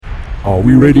Are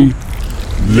we ready?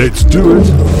 Let's do it!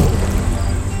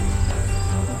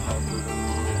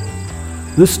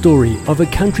 The story of a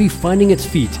country finding its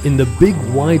feet in the big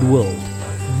wide world.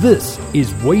 This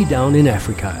is Way Down in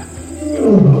Africa.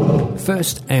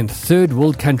 First and third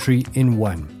world country in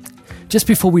one. Just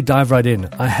before we dive right in,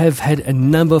 I have had a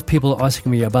number of people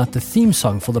asking me about the theme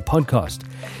song for the podcast.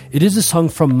 It is a song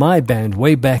from my band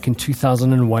way back in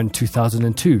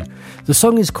 2001-2002. The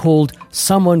song is called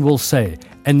Someone Will Say,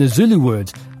 and the Zulu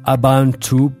words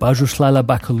Abantu Bajuslala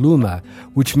Bakaluma,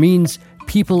 which means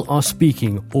people are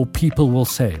speaking or people will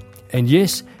say. And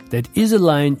yes, that is a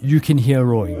line you can hear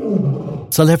roaring.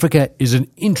 South Africa is an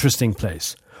interesting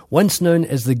place. Once known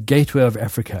as the Gateway of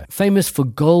Africa, famous for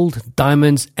gold,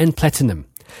 diamonds, and platinum.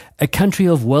 A country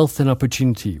of wealth and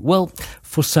opportunity. Well,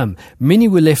 for some, many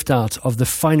were left out of the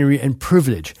finery and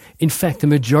privilege. In fact, the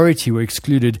majority were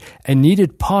excluded and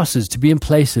needed passes to be in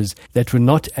places that were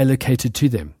not allocated to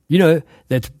them. You know,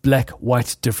 that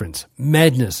black-white difference.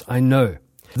 Madness, I know.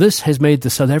 This has made the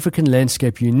South African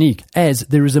landscape unique, as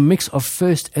there is a mix of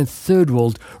first and third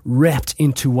world wrapped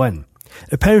into one.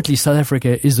 Apparently, South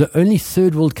Africa is the only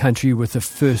third world country with a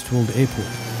first world airport.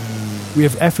 We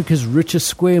have Africa's richest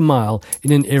square mile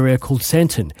in an area called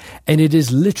Sandton, and it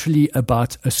is literally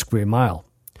about a square mile.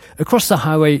 Across the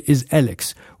highway is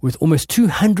Alex, with almost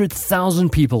 200,000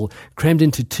 people crammed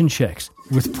into tin shacks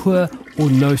with poor or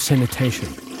no sanitation.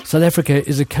 South Africa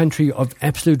is a country of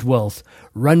absolute wealth,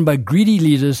 run by greedy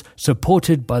leaders,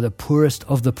 supported by the poorest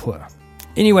of the poor.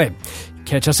 Anyway,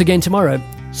 catch us again tomorrow.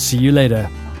 See you later.